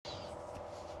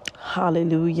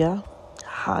Hallelujah.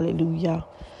 Hallelujah.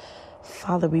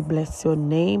 Father, we bless your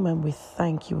name and we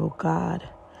thank you, O God,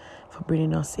 for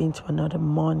bringing us into another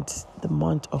month, the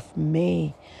month of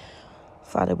May.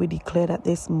 Father, we declare that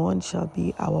this month shall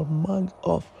be our month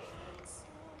of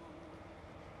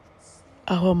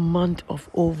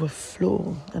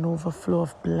overflow, an overflow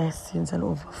of blessings, an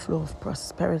overflow of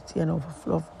prosperity, an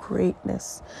overflow of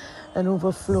greatness, an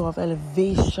overflow of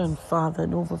elevation, Father,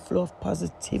 an overflow of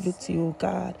positivity, oh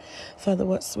God. Father,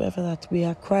 whatsoever that we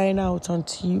are crying out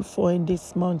unto you for in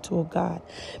this month, oh God,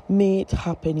 may it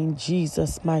happen in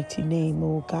Jesus' mighty name,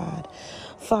 oh God.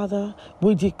 Father,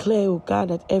 we declare, oh God,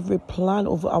 that every plan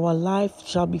over our life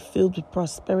shall be filled with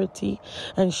prosperity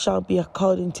and shall be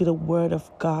according to the word of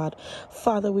God.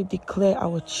 Father, we declare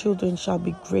our children shall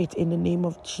be great in the name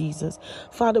of Jesus.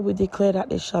 Father, we declare that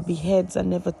they shall be heads and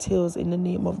never tails in the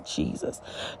name of Jesus.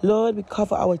 Lord, we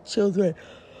cover our children.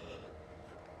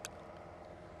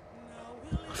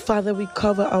 Father, we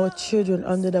cover our children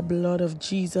under the blood of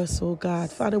Jesus, oh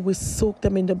God. Father, we soak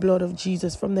them in the blood of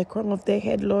Jesus from the crown of their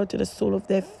head, Lord, to the sole of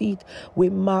their feet. We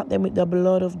mark them with the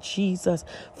blood of Jesus.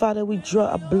 Father, we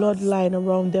draw a bloodline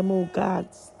around them, oh God.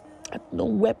 No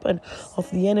weapon of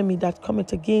the enemy that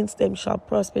cometh against them shall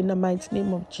prosper in the mighty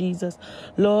name of Jesus.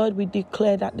 Lord, we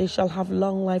declare that they shall have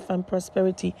long life and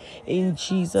prosperity in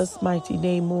Jesus' mighty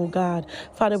name, oh God.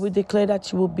 Father, we declare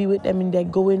that you will be with them in their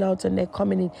going out and their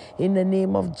coming in the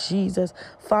name of Jesus.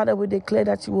 Father, we declare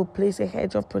that you will place a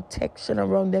hedge of protection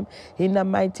around them in the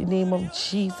mighty name of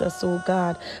Jesus, oh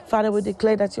God. Father, we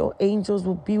declare that your angels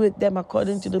will be with them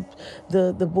according to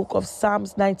the book of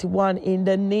Psalms 91 in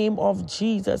the name of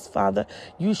Jesus. Father,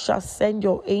 you shall send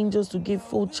your angels to give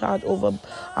full charge over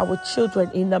our children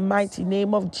in the mighty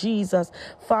name of Jesus.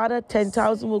 Father,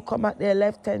 10,000 will come at their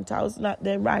left, 10,000 at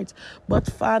their right. But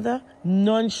Father,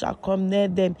 none shall come near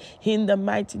them in the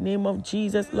mighty name of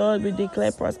Jesus. Lord, we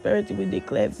declare prosperity, we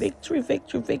declare victory,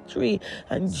 victory, victory,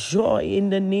 and joy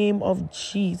in the name of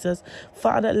Jesus.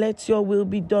 Father, let your will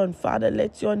be done. Father,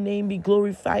 let your name be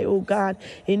glorified, oh God,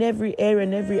 in every area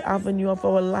and every avenue of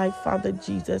our life, Father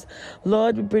Jesus.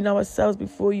 Lord, we bring ourselves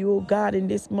before you, oh God, in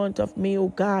this month of May, oh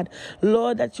God.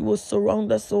 Lord, that you will surround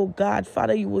us, oh God.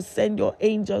 Father, you will send your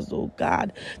angels, oh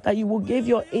God, that you will give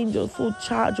your angels full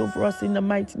charge over us in the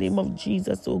mighty name of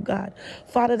Jesus, oh God.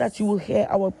 Father, that you will hear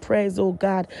our prayers, oh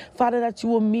God. Father, that you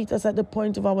will meet us at the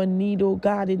point of our need, oh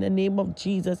God, in the name of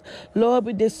Jesus. Lord,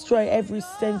 we destroy every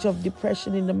stench of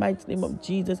depression in the mighty name of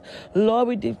Jesus. Lord,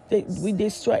 we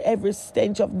destroy every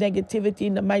stench of negativity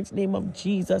in the mighty name of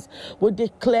Jesus. We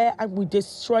declare and we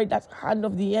destroy that hand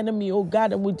of the enemy, oh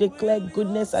God, and we declare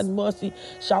goodness and mercy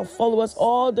shall follow us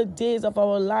all the days of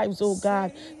our lives, oh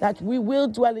God, that we will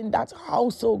dwell in that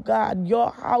house, oh God,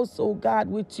 your house, oh God,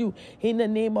 with you in the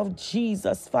name of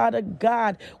Jesus. Father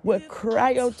God, we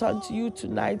cry out unto you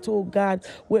tonight, oh God.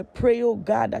 We pray, oh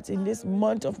God, that in this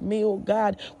month of May, oh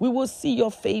God, we will see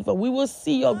your favor. We will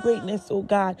see your greatness, oh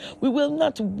God. We will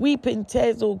not weep in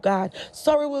tears, oh God.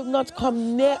 Sorrow will not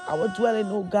come near our dwelling,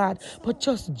 oh God, but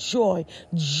just joy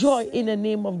in the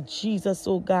name of Jesus,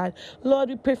 oh God. Lord,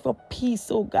 we pray for peace,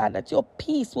 oh God, that your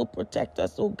peace will protect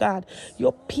us, oh God.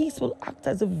 Your peace will act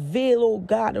as a veil, oh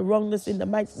God, around us in the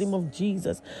mighty name of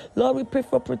Jesus. Lord, we pray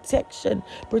for protection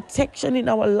in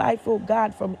our life, oh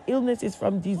God, from illnesses,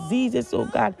 from diseases, oh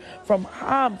God, from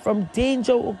harm, from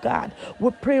danger, oh God.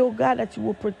 We pray, oh God, that you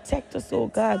will protect us, oh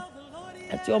God.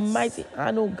 That your mighty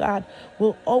hand, oh God,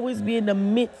 will always be in the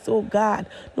midst, oh God,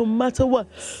 no matter what.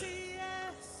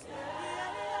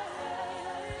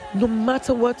 No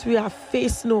matter what we are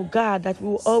facing, oh God, that we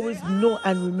will always know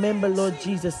and remember, Lord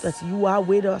Jesus, that you are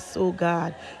with us, oh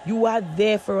God. You are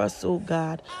there for us, oh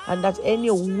God. And that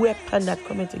any weapon that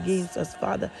cometh against us,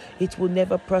 Father, it will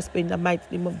never prosper in the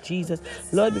mighty name of Jesus.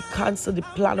 Lord, we cancel the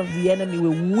plan of the enemy.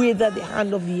 We wither the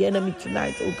hand of the enemy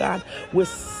tonight, oh God. We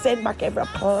send back every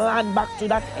plan back to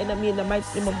that enemy in the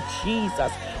mighty name of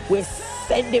Jesus. We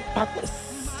send it back. We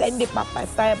send it back by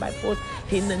fire, by force,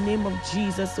 in the name of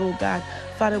Jesus, oh God.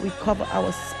 Father, we cover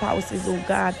our spouses, oh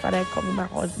God. Father, I cover my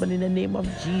husband in the name of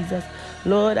Jesus.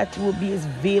 Lord, that you will be his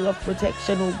veil of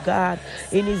protection, oh God,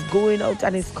 in his going out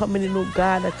and his coming in, oh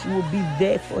God, that you will be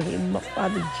there for him,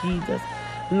 Father Jesus.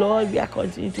 Lord, we are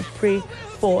continuing to pray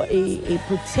for a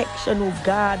protection, oh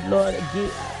God, Lord,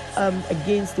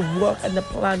 against the work and the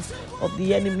plans of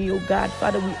the enemy, oh God.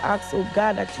 Father, we ask, oh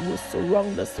God, that you will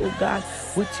surround us, oh God,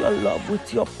 with your love,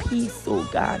 with your peace, oh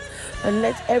God. And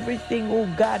let everything, oh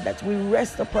God, that we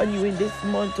rest upon you in this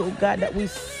month, oh God, that we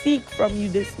seek from you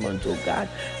this month, oh God,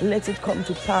 let it come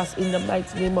to pass in the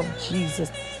mighty name of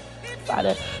Jesus.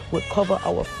 Father, we cover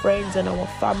our friends and our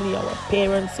family, our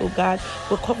parents, oh God.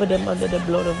 We cover them under the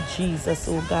blood of Jesus,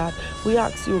 oh God. We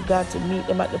ask you, oh God, to meet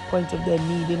them at the point of their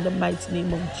need in the mighty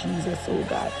name of Jesus, oh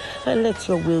God. And let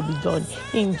your will be done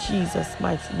in Jesus'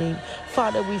 mighty name.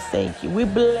 Father, we thank you. We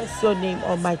bless your name,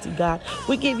 Almighty God.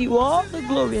 We give you all the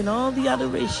glory and all the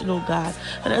adoration, oh God.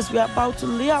 And as we are about to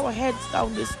lay our heads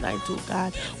down this night, oh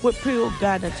God, we pray, oh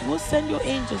God, that you will send your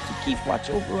angels to keep watch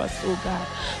over us, oh God.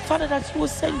 Father, that you will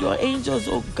send your angels,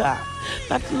 oh God,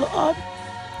 that, Lord,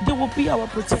 they will be our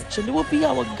protection. They will be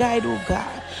our guide, oh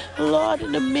God. Lord,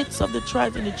 in the midst of the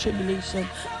trials and the tribulation,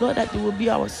 Lord, that they will be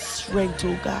our strength,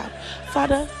 oh God.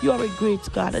 Father, you are a great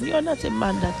God, and you are not a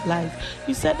man that lies.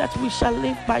 You said that we shall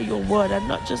live by your word and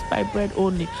not just by bread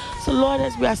only. So, Lord,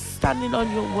 as we are standing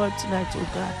on your word tonight, oh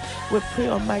God, we pray,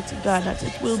 Almighty God, that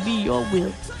it will be your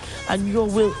will and your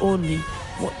will only.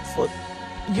 For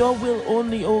your will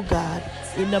only, oh God.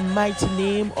 In the mighty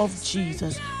name of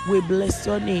Jesus, we bless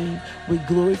your name, we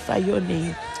glorify your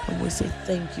name, and we say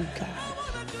thank you, God.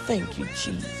 Thank you,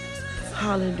 Jesus.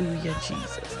 Hallelujah,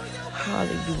 Jesus.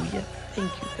 Hallelujah.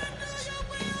 Thank you, God.